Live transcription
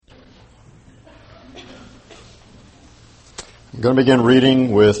I'm going to begin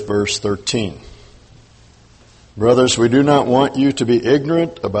reading with verse 13. Brothers, we do not want you to be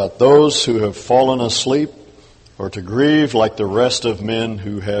ignorant about those who have fallen asleep, or to grieve like the rest of men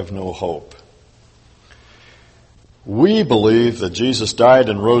who have no hope. We believe that Jesus died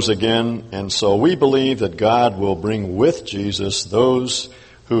and rose again, and so we believe that God will bring with Jesus those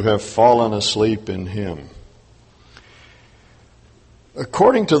who have fallen asleep in him.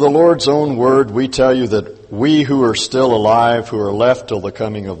 According to the Lord's own word, we tell you that we who are still alive, who are left till the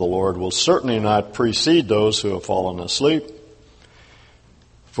coming of the Lord, will certainly not precede those who have fallen asleep.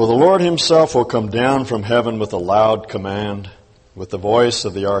 For the Lord himself will come down from heaven with a loud command, with the voice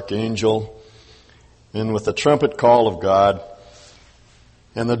of the archangel, and with the trumpet call of God,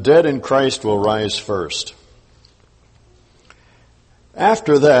 and the dead in Christ will rise first.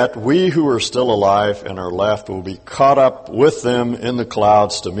 After that, we who are still alive and are left will be caught up with them in the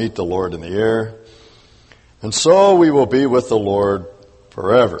clouds to meet the Lord in the air, and so we will be with the Lord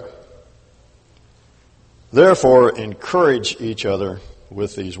forever. Therefore, encourage each other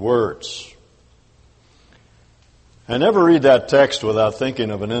with these words. I never read that text without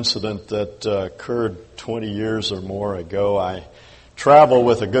thinking of an incident that occurred 20 years or more ago. I traveled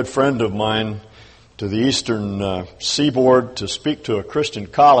with a good friend of mine to the eastern seaboard to speak to a Christian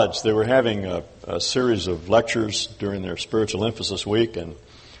college. They were having a series of lectures during their spiritual emphasis week, and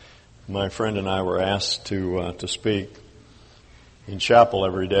my friend and I were asked to speak in chapel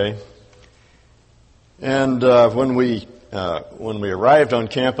every day. And when we arrived on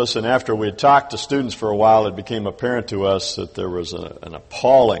campus, and after we had talked to students for a while, it became apparent to us that there was an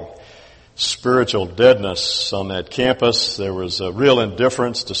appalling spiritual deadness on that campus. There was a real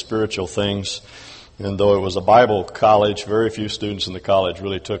indifference to spiritual things. And though it was a Bible college, very few students in the college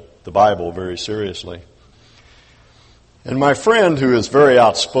really took the Bible very seriously. And my friend, who is very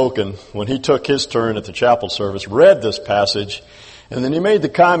outspoken, when he took his turn at the chapel service, read this passage, and then he made the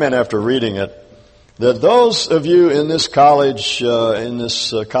comment after reading it, that those of you in this college,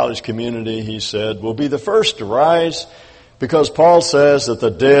 college community, he said, will be the first to rise, because Paul says that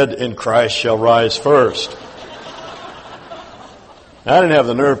the dead in Christ shall rise first. I didn't have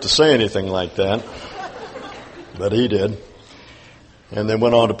the nerve to say anything like that, but he did. And then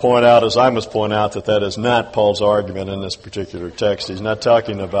went on to point out, as I must point out, that that is not Paul's argument in this particular text. He's not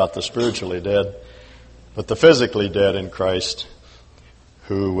talking about the spiritually dead, but the physically dead in Christ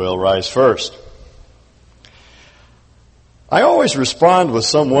who will rise first. I always respond with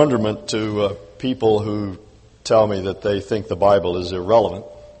some wonderment to people who tell me that they think the Bible is irrelevant.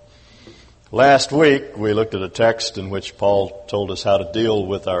 Last week, we looked at a text in which Paul told us how to deal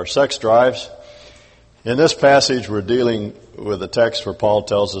with our sex drives. In this passage, we're dealing with a text where Paul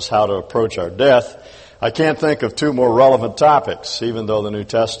tells us how to approach our death. I can't think of two more relevant topics, even though the New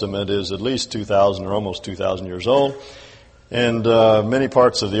Testament is at least 2,000 or almost 2,000 years old. And many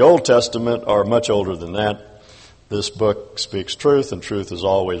parts of the Old Testament are much older than that. This book speaks truth, and truth is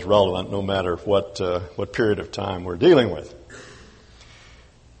always relevant, no matter what period of time we're dealing with.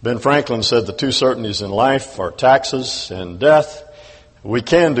 Ben Franklin said the two certainties in life are taxes and death. We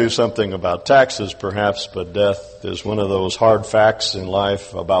can do something about taxes, perhaps, but death is one of those hard facts in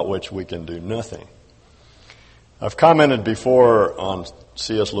life about which we can do nothing. I've commented before on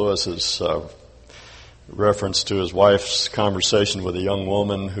C.S. Lewis's reference to his wife's conversation with a young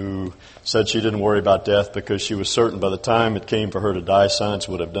woman who said she didn't worry about death because she was certain by the time it came for her to die, science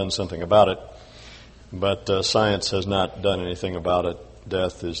would have done something about it. But science has not done anything about it.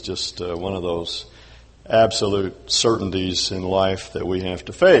 Death is just one of those absolute certainties in life that we have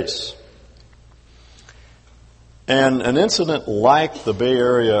to face. And an incident like the Bay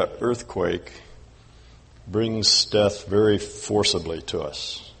Area earthquake brings death very forcibly to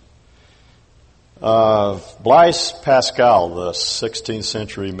us. Blaise Pascal, the 16th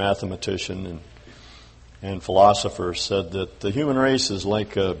century mathematician and philosopher, said that the human race is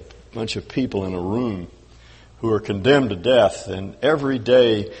like a bunch of people in a room who are condemned to death, and every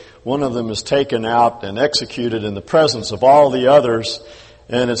day one of them is taken out and executed in the presence of all the others,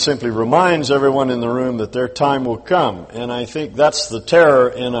 and it simply reminds everyone in the room that their time will come. And I think that's the terror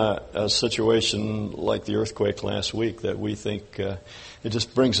in a situation like the earthquake last week, that we think it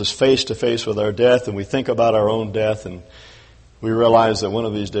just brings us face to face with our death, and we think about our own death, and we realize that one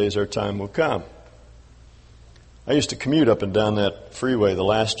of these days our time will come. I used to commute up and down that freeway. The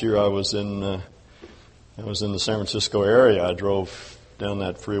last year I was in the San Francisco area. I drove down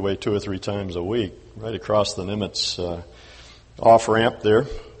that freeway 2 or 3 times a week, right across the Nimitz off-ramp there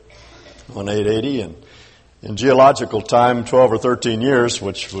on 880. And in geological time, 12 or 13 years,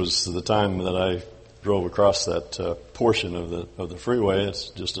 which was the time that I drove across that portion of the freeway. It's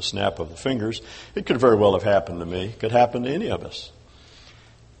just a snap of the fingers. It could very well have happened to me. It could happen to any of us.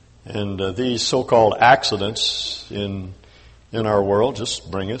 And these so-called accidents in our world just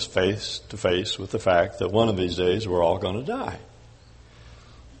bring us face to face with the fact that one of these days we're all going to die.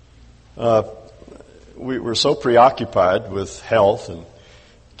 We're so preoccupied with health and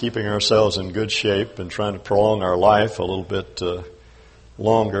keeping ourselves in good shape and trying to prolong our life a little bit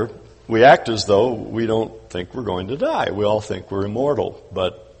longer. We act as though we don't think we're going to die. We all think we're immortal,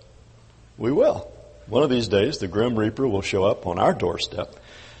 but we will. One of these days, the Grim Reaper will show up on our doorstep,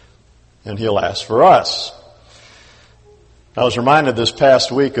 and he'll ask for us. I was reminded this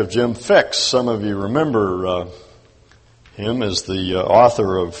past week of Jim Fixx. Some of you remember him as the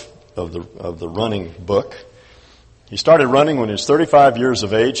author of the running book. He started running when he was 35 years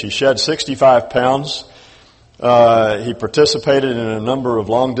of age. He shed 65 pounds. He participated in a number of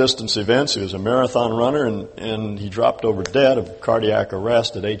long-distance events. He was a marathon runner, and he dropped over dead of cardiac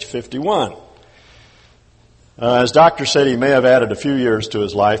arrest at age 51. His doctor said he may have added a few years to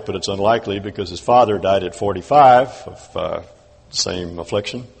his life, but it's unlikely because his father died at 45 of the same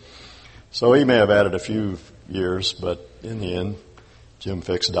affliction. So he may have added a few years, but in the end, Jim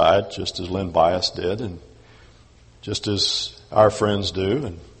Fixx died just as Len Bias did, and just as our friends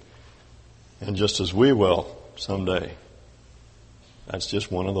do, and just as we will someday. That's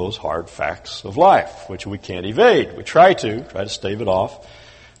just one of those hard facts of life, which we can't evade. We try to stave it off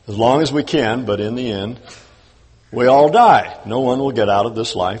as long as we can, but in the end, we all die. No one will get out of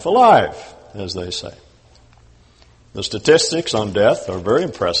this life alive, as they say. The statistics on death are very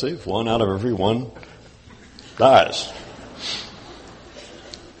impressive. 1 out of every 1 dies.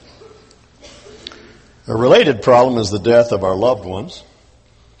 A related problem is the death of our loved ones.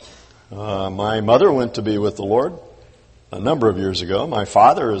 My mother went to be with the Lord a number of years ago. My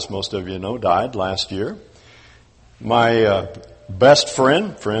father, as most of you know, died last year. My best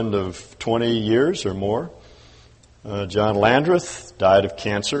friend of 20 years or more, John Landreth, died of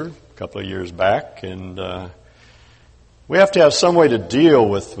cancer a couple of years back. And we have to have some way to deal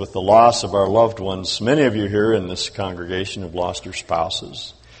with the loss of our loved ones. Many of you here in this congregation have lost your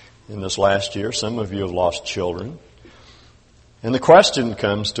spouses in this last year. Some of you have lost children. And the question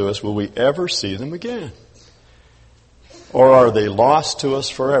comes to us, will we ever see them again? Or are they lost to us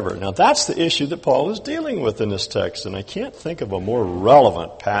forever? Now that's the issue that Paul is dealing with in this text, and I can't think of a more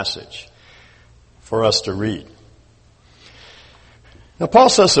relevant passage for us to read. Now Paul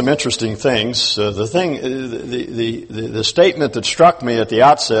says some interesting things. The statement that struck me at the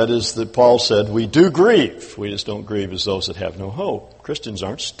outset is that Paul said, we do grieve. We just don't grieve as those that have no hope. Christians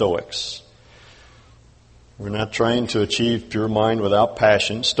aren't Stoics. We're not trying to achieve pure mind without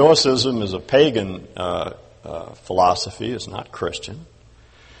passion. Stoicism is a pagan philosophy. It's not Christian.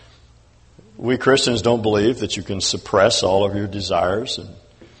 We Christians don't believe that you can suppress all of your desires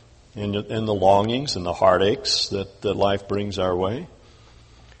and the longings and the heartaches that life brings our way.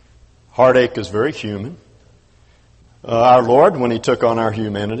 Heartache is very human. Our Lord, when He took on our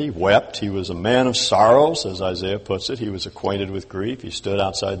humanity, wept. He was a man of sorrows, as Isaiah puts it. He was acquainted with grief. He stood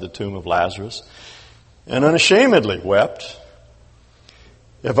outside the tomb of Lazarus and unashamedly wept.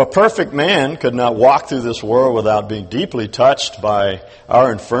 If a perfect man could not walk through this world without being deeply touched by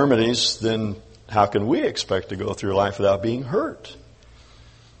our infirmities, then how can we expect to go through life without being hurt?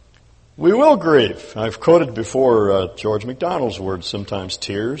 We will grieve. I've quoted before George MacDonald's words, sometimes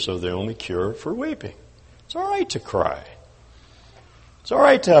tears are the only cure for weeping. It's all right to cry. It's all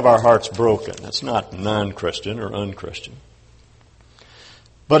right to have our hearts broken. That's not non-Christian or unchristian.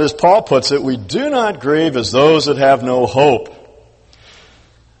 But as Paul puts it, we do not grieve as those that have no hope.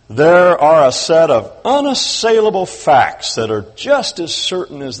 There are a set of unassailable facts that are just as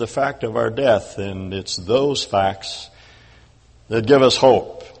certain as the fact of our death, and it's those facts that give us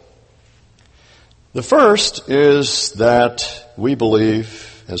hope. The first is that we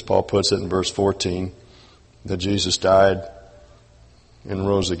believe, as Paul puts it in verse 14, that Jesus died and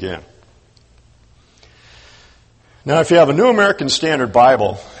rose again. Now, if you have a New American Standard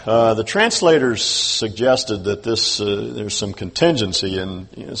Bible, the translators suggested that there's some contingency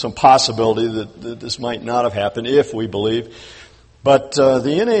and some possibility that this might not have happened if we believe. But the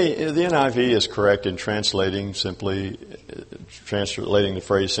NIV is correct in translating the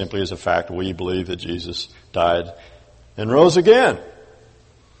phrase simply as a fact. We believe that Jesus died and rose again.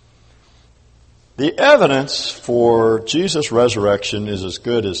 The evidence for Jesus' resurrection is as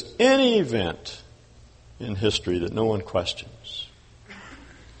good as any event in history that no one questions.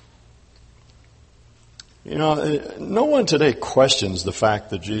 You know, no one today questions the fact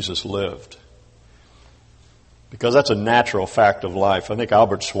that Jesus lived. because that's a natural fact of life. I think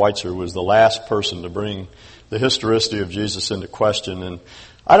Albert Schweitzer was the last person to bring the historicity of Jesus into question, and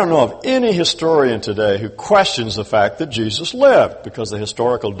I don't know of any historian today who questions the fact that Jesus lived, because the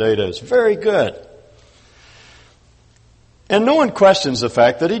historical data is very good. And no one questions the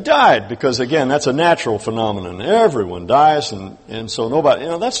fact that he died, because again, that's a natural phenomenon. Everyone dies, and so nobody,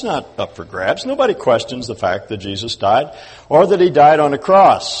 that's not up for grabs. Nobody questions the fact that Jesus died, or that he died on a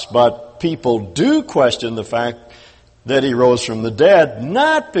cross. But people do question the fact that he rose from the dead,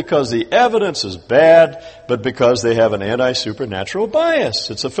 not because the evidence is bad, but because they have an anti-supernatural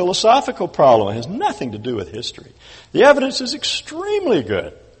bias. It's a philosophical problem. It has nothing to do with history. The evidence is extremely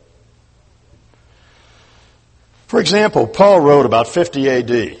good. For example, Paul wrote about 50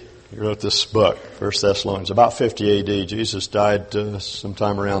 A.D. He wrote this book, 1 Thessalonians, about 50 A.D. Jesus died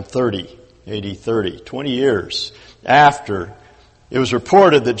sometime around 20 years after it was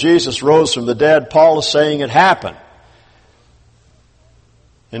reported that Jesus rose from the dead. Paul is saying it happened.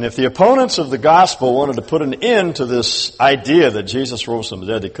 And if the opponents of the gospel wanted to put an end to this idea that Jesus rose from the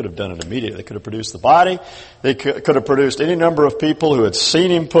dead, they could have done it immediately. They could have produced the body. They could have produced any number of people who had seen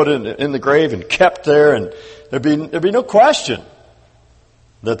him put in the grave and kept there, and there'd be no question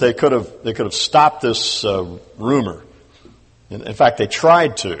that they could have stopped this rumor. In fact, they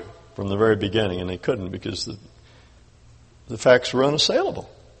tried to from the very beginning, and they couldn't, because the facts were unassailable.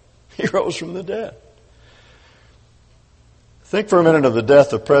 He rose from the dead. Think for a minute of the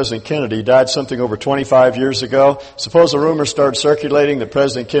death of President Kennedy. He died something over 25 years ago. Suppose a rumor started circulating that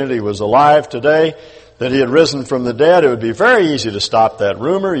President Kennedy was alive today, that he had risen from the dead. It would be very easy to stop that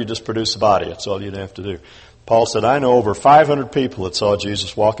rumor. You just produce the body. That's all you'd have to do. Paul said, I know over 500 people that saw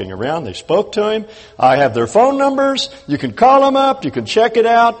Jesus walking around. They spoke to him. I have their phone numbers. You can call them up. You can check it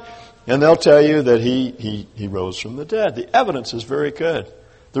out. And they'll tell you that he rose from the dead. The evidence is very good.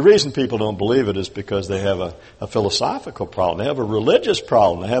 The reason people don't believe it is because they have a philosophical problem. They have a religious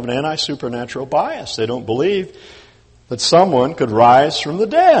problem. They have an anti-supernatural bias. They don't believe that someone could rise from the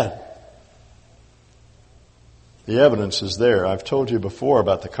dead. The evidence is there. I've told you before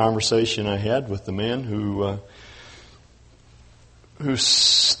about the conversation I had with the man who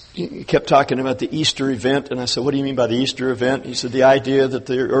kept talking about the Easter event, and I said, what do you mean by the Easter event? He said, the idea that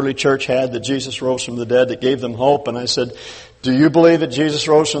the early church had that Jesus rose from the dead that gave them hope. And I said, do you believe that Jesus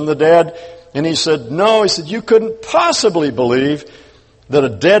rose from the dead? And he said, no. He said, you couldn't possibly believe that a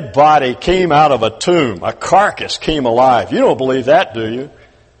dead body came out of a tomb, a carcass came alive. You don't believe that, do you?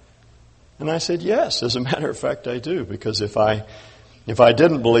 And I said, yes, as a matter of fact, I do, because if I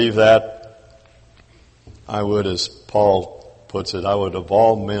didn't believe that, I would, as Paul puts it, I would of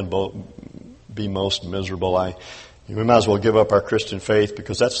all men be most miserable. We might as well give up our Christian faith,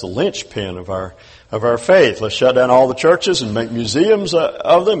 because that's the linchpin of our faith. Let's shut down all the churches and make museums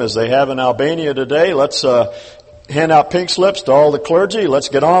of them, as they have in Albania today. Let's hand out pink slips to all the clergy. Let's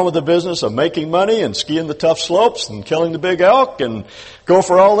get on with the business of making money and skiing the tough slopes and killing the big elk and go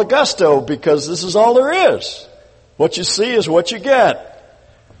for all the gusto, because this is all there is. What you see is what you get.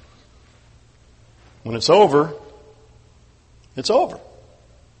 When it's over, it's over.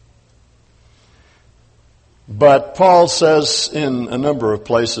 But Paul says in a number of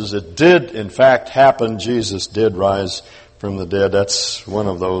places it did in fact happen. Jesus did rise from the dead. That's one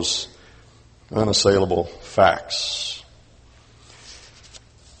of those unassailable facts.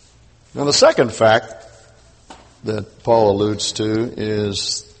 Now the second fact that Paul alludes to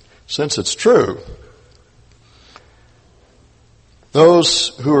is, since it's true, those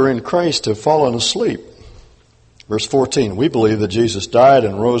who are in Christ have fallen asleep. Verse 14, we believe that Jesus died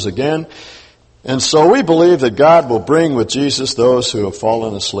and rose again, and so we believe that God will bring with Jesus those who have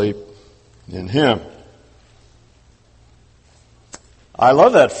fallen asleep in Him. I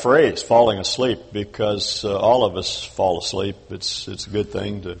love that phrase, falling asleep, because all of us fall asleep. It's a good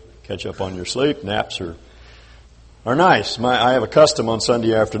thing to catch up on your sleep. Naps are nice. I have a custom on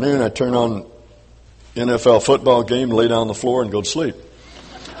Sunday afternoon. I turn on NFL football game, lay down on the floor, and go to sleep.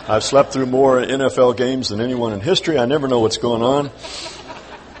 I've slept through more NFL games than anyone in history. I never know what's going on.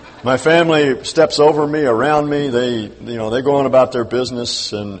 My family steps over me, around me. They go on about their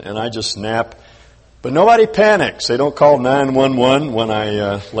business, and I just nap. But nobody panics. They don't call 911 when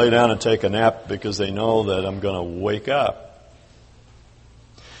I lay down and take a nap, because they know that I'm going to wake up.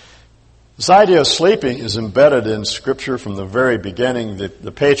 This idea of sleeping is embedded in Scripture from the very beginning.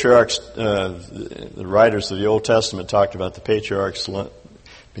 The patriarchs, the writers of the Old Testament talked about the patriarchs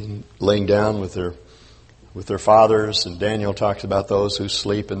being laying down with their fathers, and Daniel talks about those who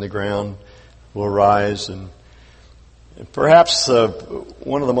sleep in the ground will rise. And perhaps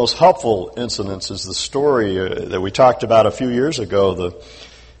one of the most helpful incidents is the story that we talked about a few years ago,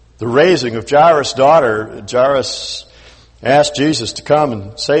 the raising of Jairus' daughter, Jairus asked Jesus to come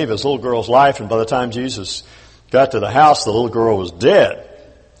and save his little girl's life, and by the time Jesus got to the house, the little girl was dead.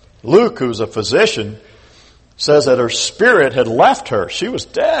 Luke, who's a physician, says that her spirit had left her. She was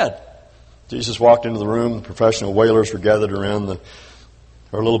dead. Jesus walked into the room. The professional wailers were gathered around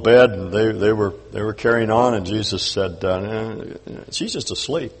her little bed, and they were carrying on. And Jesus said, "She's just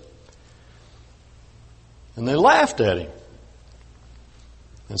asleep." And they laughed at him.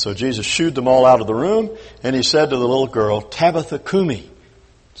 And so Jesus shooed them all out of the room, and he said to the little girl, "Tabitha Kumi."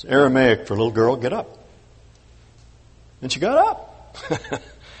 It's Aramaic for little girl, get up. And she got up.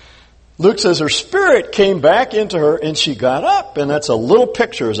 Luke says her spirit came back into her and she got up. And that's a little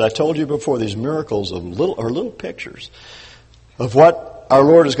picture, as I told you before, these miracles are little pictures of what our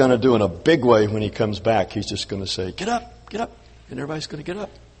Lord is going to do in a big way when he comes back. He's just going to say, get up. And everybody's going to get up.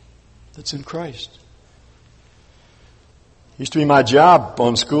 That's in Christ. It used to be my job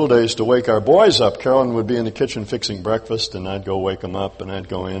on school days to wake our boys up. Carolyn would be in the kitchen fixing breakfast, and I'd go wake them up, and I'd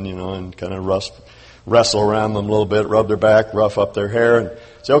go in, and kind of wrestle around them a little bit, rub their back, rough up their hair, and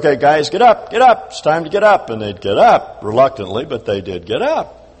say, "Okay, guys, get up. It's time to get up." And they'd get up, reluctantly, but they did get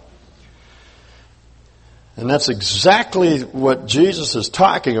up. And that's exactly what Jesus is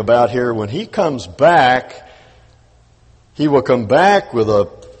talking about here. When he comes back, he will come back with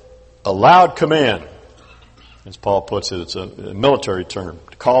a loud command. As Paul puts it, it's a military term,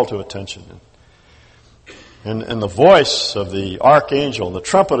 to call to attention. And the voice of the archangel and the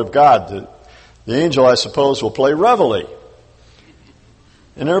trumpet of God, the angel, I suppose, will play reveille.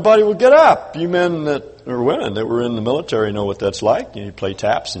 And everybody will get up. You men or women that were in the military know what that's like. You play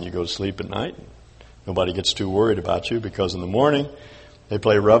taps and you go to sleep at night. Nobody gets too worried about you because in the morning they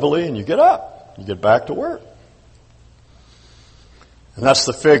play reveille and you get up. You get back to work. And that's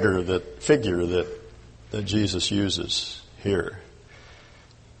the figure that Jesus uses here.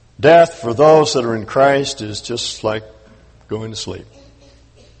 Death for those that are in Christ is just like going to sleep.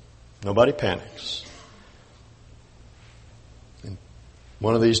 Nobody panics. And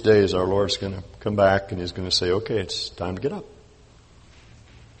one of these days our Lord's going to come back and he's going to say, "Okay, it's time to get up."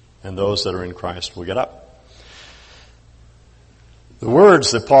 And those that are in Christ will get up. The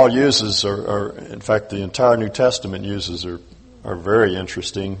words that Paul uses are in fact, the entire New Testament uses are very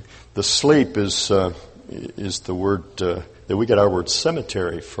interesting. The sleep is the word that we get our word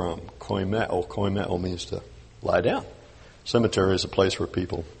cemetery from. Koimeo. Koimeo means to lie down. Cemetery is a place where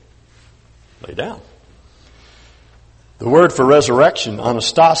people lay down. The word for resurrection,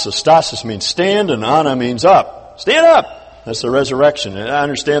 anastasis. Stasis means stand, and ana means up. Stand up! That's the resurrection. And I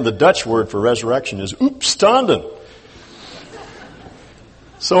understand the Dutch word for resurrection is opstanden.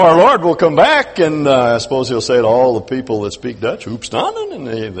 So our Lord will come back, and I suppose he'll say to all the people that speak Dutch, opstanden,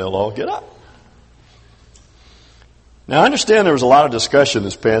 and they'll all get up. Now, I understand there was a lot of discussion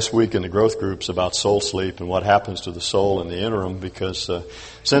this past week in the growth groups about soul sleep and what happens to the soul in the interim, because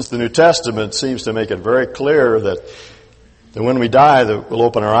since the New Testament seems to make it very clear that when we die, that we'll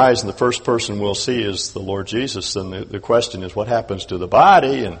open our eyes and the first person we'll see is the Lord Jesus, then the question is what happens to the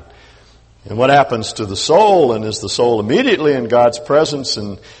body and what happens to the soul, and is the soul immediately in God's presence?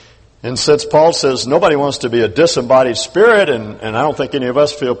 And since Paul says nobody wants to be a disembodied spirit, and I don't think any of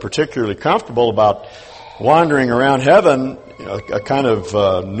us feel particularly comfortable about wandering around heaven, a kind of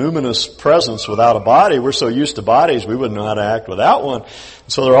numinous presence without a body. We're so used to bodies, we wouldn't know how to act without one.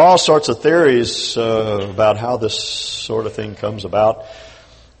 So there are all sorts of theories about how this sort of thing comes about.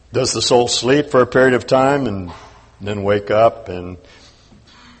 Does the soul sleep for a period of time and then wake up?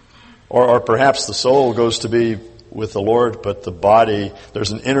 Or perhaps the soul goes to be with the Lord, but the body,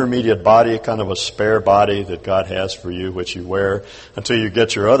 there's an intermediate body, kind of a spare body that God has for you, which you wear until you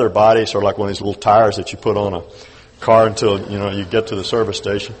get your other body, sort of like one of these little tires that you put on a car until, you get to the service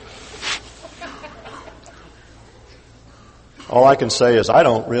station. All I can say is I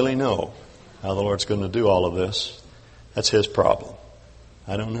don't really know how the Lord's going to do all of this. That's His problem.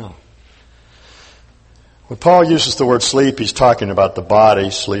 I don't know. When Paul uses the word sleep, he's talking about the body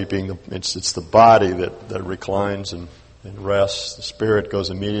sleeping. It's the body that reclines and rests. The spirit goes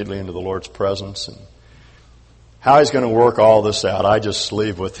immediately into the Lord's presence. And how he's going to work all this out, I just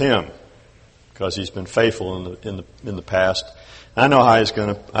leave with him, because he's been faithful in the past. I know how he's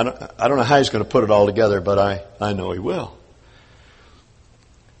going to. I don't know how he's going to put it all together, but I know he will.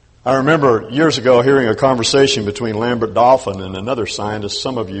 I remember years ago hearing a conversation between Lambert Dolphin and another scientist.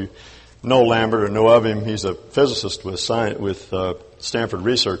 Some of you know Lambert or know of him. He's a physicist with Stanford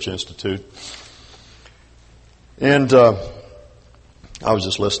Research Institute. And I was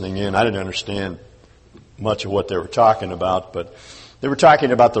just listening in. I didn't understand much of what they were talking about, but they were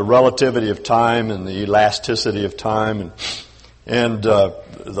talking about the relativity of time and the elasticity of time. And the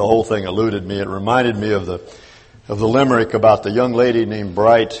whole thing eluded me. It reminded me of the limerick about the young lady named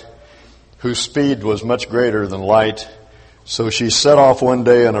Bright, whose speed was much greater than light. So she set off one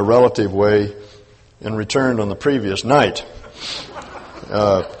day in a relative way and returned on the previous night.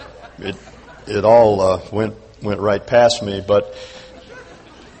 It all went right past me, but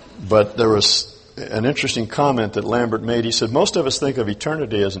there was an interesting comment that Lambert made. He said, most of us think of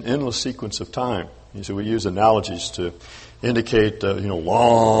eternity as an endless sequence of time. He said, we use analogies to indicate,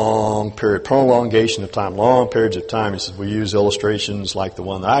 long period, prolongation of time, long periods of time. He said, we use illustrations like the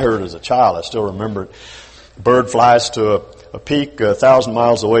one that I heard as a child. I still remember it. A bird flies to a peak 1,000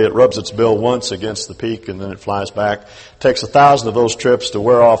 miles away. It rubs its bill once against the peak, and then it flies back. It takes 1,000 of those trips to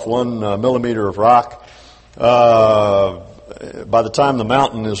wear off 1 millimeter of rock. By the time the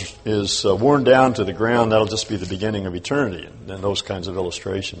mountain is worn down to the ground, that'll just be the beginning of eternity. And those kinds of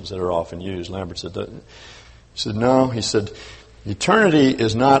illustrations that are often used. Lambert said, no. He said, eternity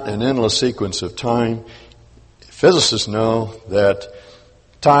is not an endless sequence of time. Physicists know that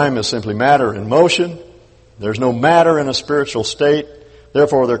time is simply matter in motion. There's no matter in a spiritual state.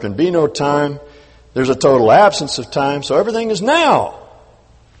 Therefore, there can be no time. There's a total absence of time. So everything is now.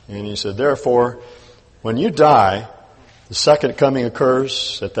 And he said, therefore, when you die, the second coming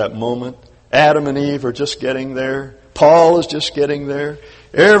occurs at that moment. Adam and Eve are just getting there. Paul is just getting there.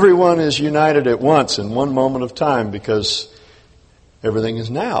 Everyone is united at once in one moment of time because everything is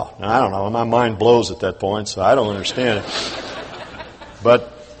now. Now, I don't know. My mind blows at that point, so I don't understand it. But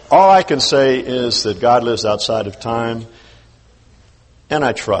all I can say is that God lives outside of time, and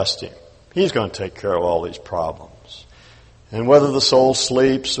I trust Him. He's going to take care of all these problems. And whether the soul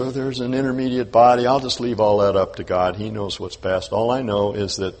sleeps or there's an intermediate body, I'll just leave all that up to God. He knows what's best. All I know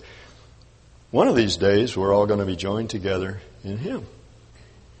is that one of these days we're all going to be joined together in Him.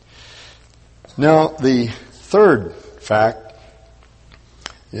 Now, the third fact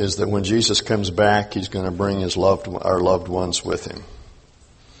is that when Jesus comes back, He's going to bring our loved ones with Him.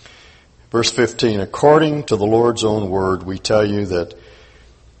 Verse 15, according to the Lord's own word, we tell you that,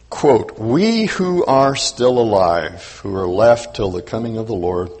 quote, we who are still alive, who are left till the coming of the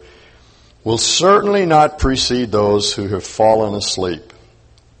Lord, will certainly not precede those who have fallen asleep.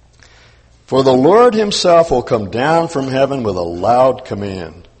 For the Lord Himself will come down from heaven with a loud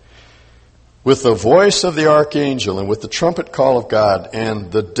command, with the voice of the archangel and with the trumpet call of God,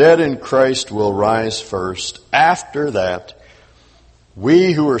 and the dead in Christ will rise first. After that,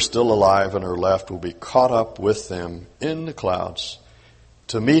 we who are still alive and are left will be caught up with them in the clouds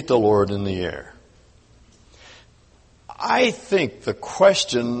to meet the Lord in the air. I think the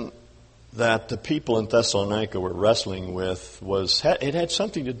question that the people in Thessalonica were wrestling with it had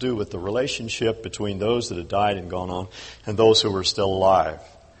something to do with the relationship between those that had died and gone on and those who were still alive.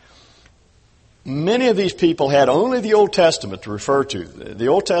 Many of these people had only the Old Testament to refer to. The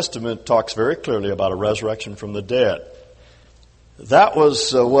Old Testament talks very clearly about a resurrection from the dead. That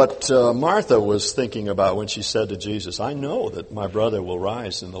was what Martha was thinking about when she said to Jesus, I know that my brother will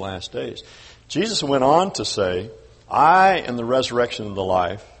rise in the last days. Jesus went on to say, I am the resurrection and the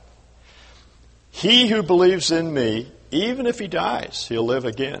life. He who believes in me, even if he dies, he'll live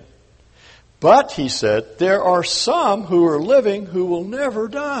again. But, he said, there are some who are living who will never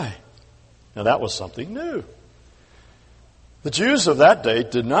die. Now that was something new. The Jews of that day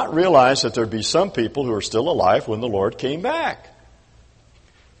did not realize that there'd be some people who are still alive when the Lord came back.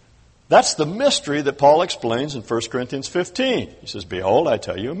 That's the mystery that Paul explains in 1 Corinthians 15. He says, behold, I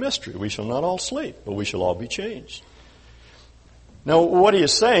tell you a mystery. We shall not all sleep, but we shall all be changed. Now, what he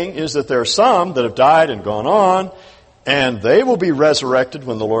is saying is that there are some that have died and gone on, and they will be resurrected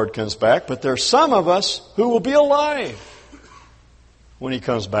when the Lord comes back, but there are some of us who will be alive when He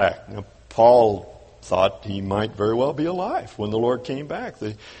comes back. Now, Paul thought he might very well be alive when the Lord came back.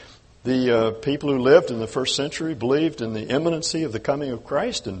 The people who lived in the first century believed in the imminency of the coming of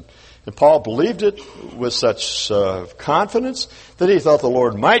Christ, and Paul believed it with such confidence that he thought the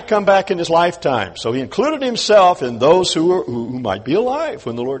Lord might come back in his lifetime. So he included himself in those who might be alive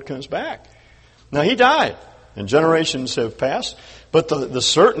when the Lord comes back. Now, he died, and generations have passed, but the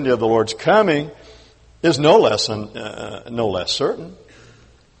certainty of the Lord's coming is no less certain.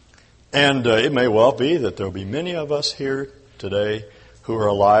 And it may well be that there will be many of us here today who are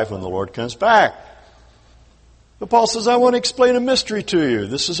alive when the Lord comes back. But Paul says, I want to explain a mystery to you.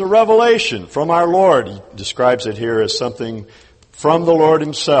 This is a revelation from our Lord. He describes it here as something from the Lord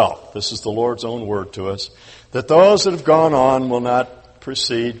Himself. This is the Lord's own word to us. That those that have gone on will not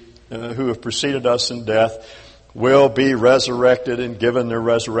proceed, who have preceded us in death, will be resurrected and given their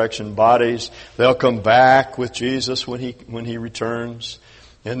resurrection bodies. They'll come back with Jesus when he returns.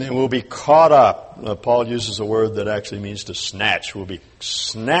 And then we'll be caught up. Paul uses a word that actually means to snatch. We'll be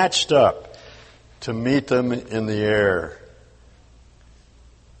snatched up to meet them in the air.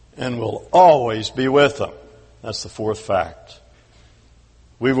 And we'll always be with them. That's the fourth fact.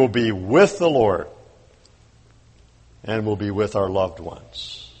 We will be with the Lord. And we'll be with our loved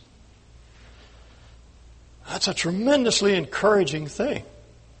ones. That's a tremendously encouraging thing.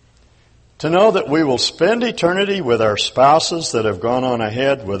 To know that we will spend eternity with our spouses that have gone on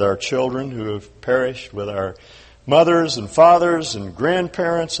ahead, with our children who have perished, with our mothers and fathers and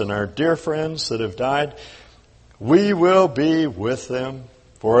grandparents and our dear friends that have died. We will be with them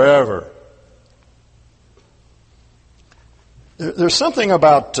forever. There's something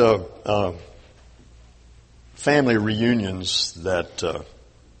about family reunions that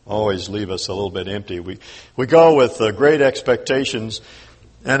always leave us a little bit empty. We go with great expectations,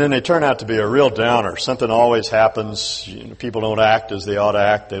 and then they turn out to be a real downer. Something always happens. People don't act as they ought to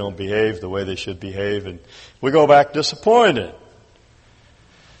act. They don't behave the way they should behave, and we go back disappointed.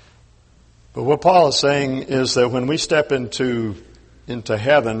 But what Paul is saying is that when we step into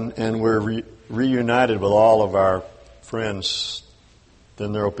heaven and we're reunited with all of our friends,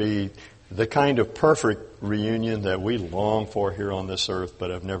 then there will be the kind of perfect reunion that we long for here on this earth but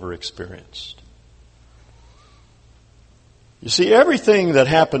have never experienced. You see, everything that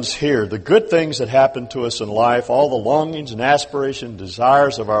happens here, the good things that happen to us in life, all the longings and aspirations,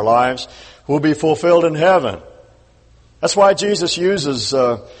 desires of our lives, will be fulfilled in heaven. That's why Jesus uses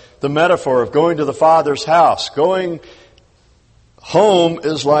the metaphor of going to the Father's house. Going home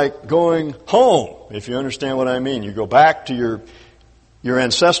is like going home, if you understand what I mean. You go back to your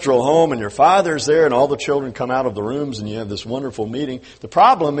ancestral home, and your father's there, and all the children come out of the rooms, and you have this wonderful meeting. The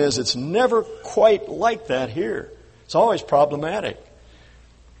problem is it's never quite like that here. It's always problematic.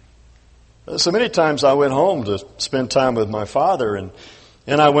 So many times I went home to spend time with my father, and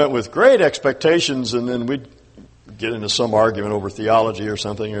I went with great expectations, and then we'd get into some argument over theology or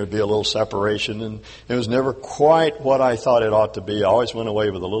something, or there'd be a little separation, and it was never quite what I thought it ought to be. I always went away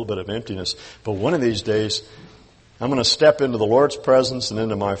with a little bit of emptiness. But one of these days, I'm going to step into the Lord's presence and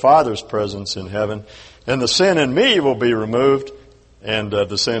into my Father's presence in heaven, and the sin in me will be removed, and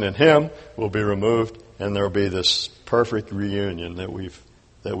the sin in Him will be removed, and there will be this perfect reunion that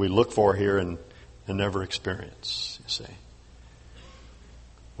we look for here and never experience, you see.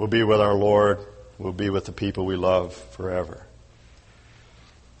 We'll be with our Lord. We'll be with the people we love forever.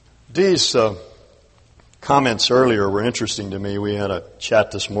 Dee's comments earlier were interesting to me. We had a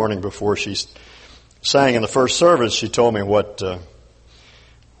chat this morning before she sang in the first service. She told me what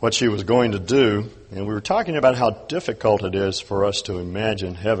she was going to do, and we were talking about how difficult it is for us to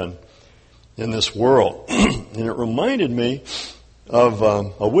imagine heaven in this world. And it reminded me of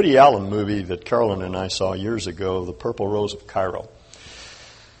a Woody Allen movie that Carolyn and I saw years ago, The Purple Rose of Cairo.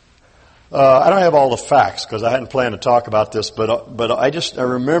 I don't have all the facts because I hadn't planned to talk about this, but I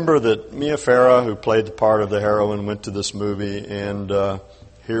remember that Mia Farrow, who played the part of the heroine, went to this movie, and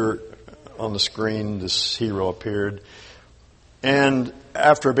here on the screen this hero appeared. And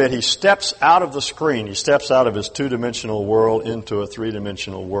after a bit, he steps out of the screen. He steps out of his two-dimensional world into a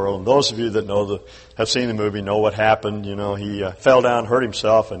three-dimensional world. And those of you that have seen the movie know what happened. You know, he fell down, hurt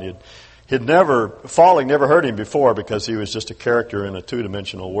himself, and falling never hurt him before because he was just a character in a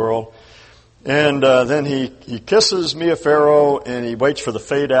two-dimensional world. And then he kisses Mia Farrow, and he waits for the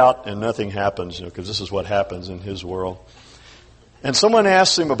fade out, and nothing happens, because this is what happens in his world. And someone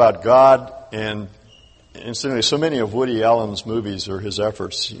asks him about God, and incidentally, so many of Woody Allen's movies are his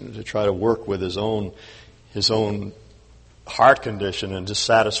efforts to try to work with his own heart condition and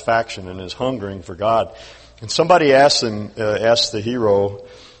dissatisfaction and his hungering for God. And somebody asked the hero,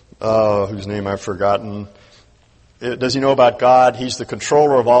 whose name I've forgotten, does he know about God? He's the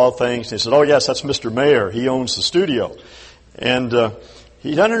controller of all things. And he said, oh yes, that's Mr. Mayer. He owns the studio. And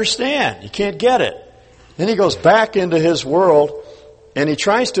he doesn't understand. He can't get it. Then he goes back into his world, and he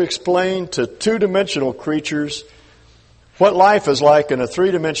tries to explain to two-dimensional creatures what life is like in a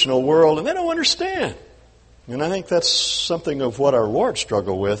three-dimensional world, and they don't understand. And I think that's something of what our Lord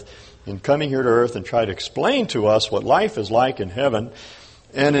struggled with in coming here to earth and try to explain to us what life is like in heaven.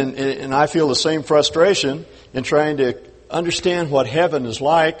 And I feel the same frustration in trying to understand what heaven is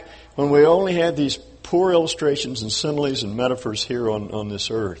like when we only have these poor illustrations and similes and metaphors here on this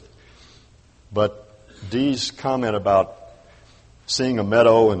earth. But Dee's comment about seeing a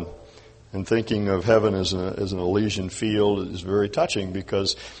meadow and thinking of heaven as an Elysian field is very touching,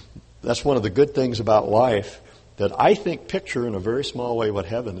 because that's one of the good things about life that I think picture in a very small way what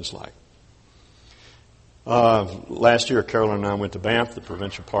heaven is like. Last year, Carolyn and I went to Banff, the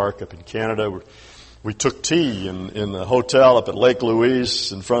provincial park up in Canada. We took tea in the hotel up at Lake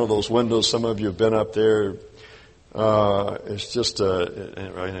Louise in front of those windows. Some of you have been up there. It's just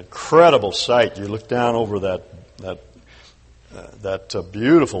an incredible sight. You look down over that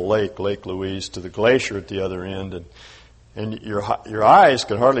beautiful lake, Lake Louise, to the glacier at the other end, and your eyes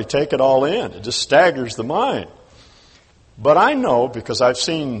can hardly take it all in. It just staggers the mind. But I know, because I've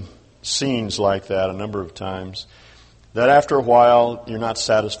seen scenes like that a number of times, that after a while you're not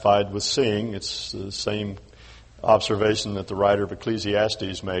satisfied with seeing. It's the same observation that the writer of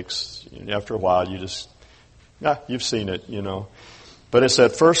Ecclesiastes makes. After a while you just, you've seen it, you know. But it's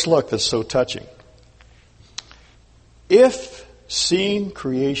that first look that's so touching. If seeing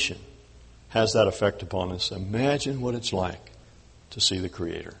creation has that effect upon us, imagine what it's like to see the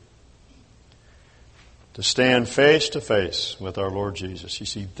Creator. To stand face to face with our Lord Jesus. You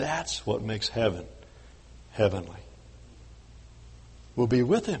see, that's what makes heaven heavenly. We'll be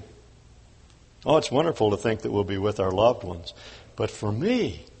with Him. Oh, it's wonderful to think that we'll be with our loved ones. But for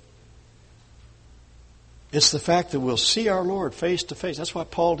me, it's the fact that we'll see our Lord face to face. That's why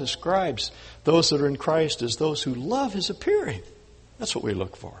Paul describes those that are in Christ as those who love His appearing. That's what we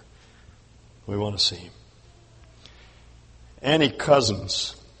look for. We want to see Him. Annie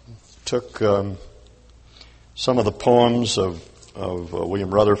Cousins took some of the poems of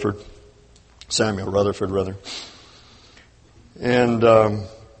William Rutherford, Samuel Rutherford, rather, and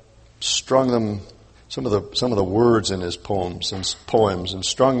strung them, some of the words in his poems, and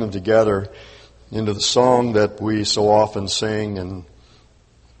strung them together into the song that we so often sing. And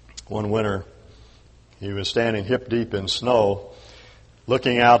one winter, he was standing hip deep in snow,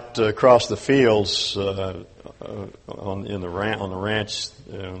 looking out across the fields on the ranch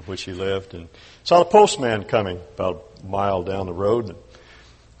in which he lived, and saw the postman coming about a mile down the road and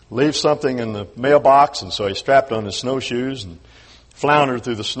leave something in the mailbox. And so he strapped on his snowshoes and floundered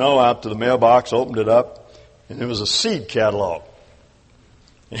through the snow out to the mailbox, opened it up, and it was a seed catalog.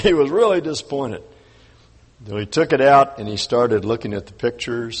 He was really disappointed. So he took it out and he started looking at the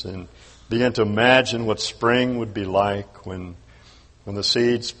pictures and began to imagine what spring would be like when the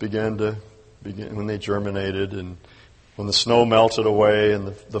seeds when they germinated, and when the snow melted away and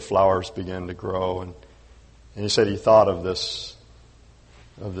the flowers began to grow. And he said he thought of this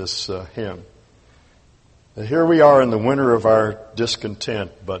hymn. That here we are in the winter of our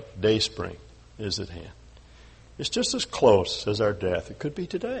discontent, but day spring is at hand. It's just as close as our death. It could be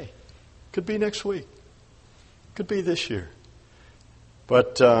today. It could be next week. It could be this year.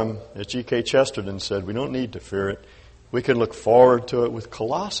 But as G.K. Chesterton said, we don't need to fear it. We can look forward to it with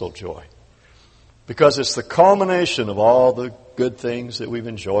colossal joy. Because it's the culmination of all the good things that we've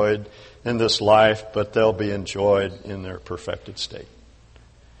enjoyed in this life, but they'll be enjoyed in their perfected state.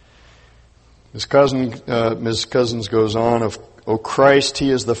 Ms. Cousins goes on, O Christ, He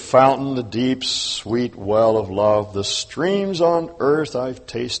is the fountain, the deep, sweet well of love. The streams on earth I've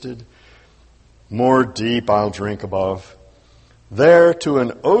tasted, more deep I'll drink above. There to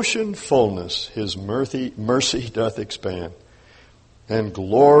an ocean fullness His mercy doth expand, and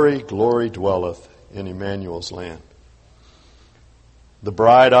glory dwelleth in Emmanuel's land. The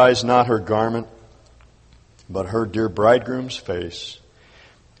bride eyes not her garment, but her dear bridegroom's face.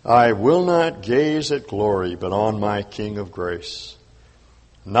 I will not gaze at glory, but on my King of grace.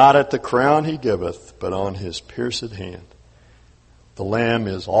 Not at the crown He giveth, but on His pierced hand. The Lamb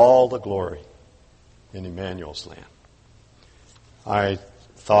is all the glory in Emmanuel's land. I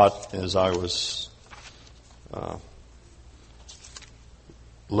thought as I was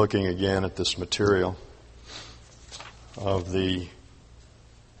looking again at this material of the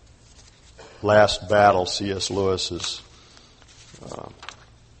last battle, C.S. Lewis's,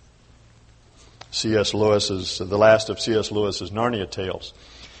 the last of C.S. Lewis's Narnia tales.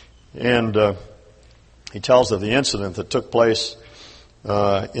 And he tells of the incident that took place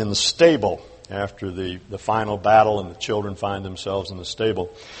in the stable after the final battle, and the children find themselves in the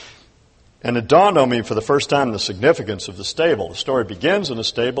stable. And it dawned on me for the first time the significance of the stable. The story begins in a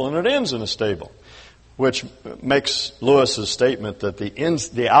stable and it ends in a stable, which makes Lewis's statement that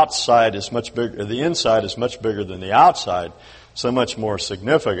the outside is much bigger, the inside is much bigger than the outside, so much more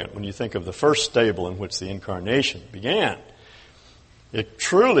significant when you think of the first stable in which the incarnation began. It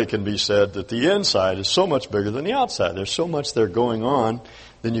truly can be said that the inside is so much bigger than the outside. There's so much there going on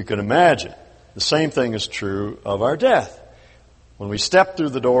than you can imagine. The same thing is true of our death. When we step through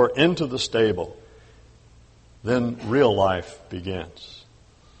the door into the stable, then real life begins.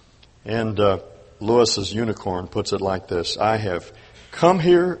 And Lewis's unicorn puts it like this: I have come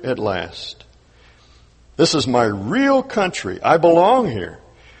here at last. This is my real country. I belong here.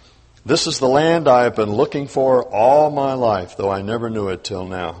 This is the land I have been looking for all my life, though I never knew it till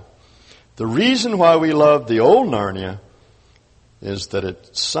now. The reason why we love the old Narnia is that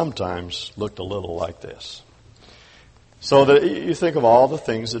it sometimes looked a little like this. So that you think of all the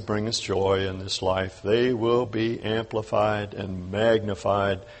things that bring us joy in this life, they will be amplified and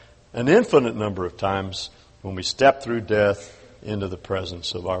magnified an infinite number of times when we step through death into the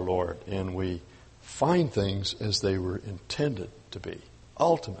presence of our Lord and we find things as they were intended to be,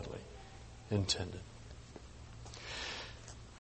 ultimately intended.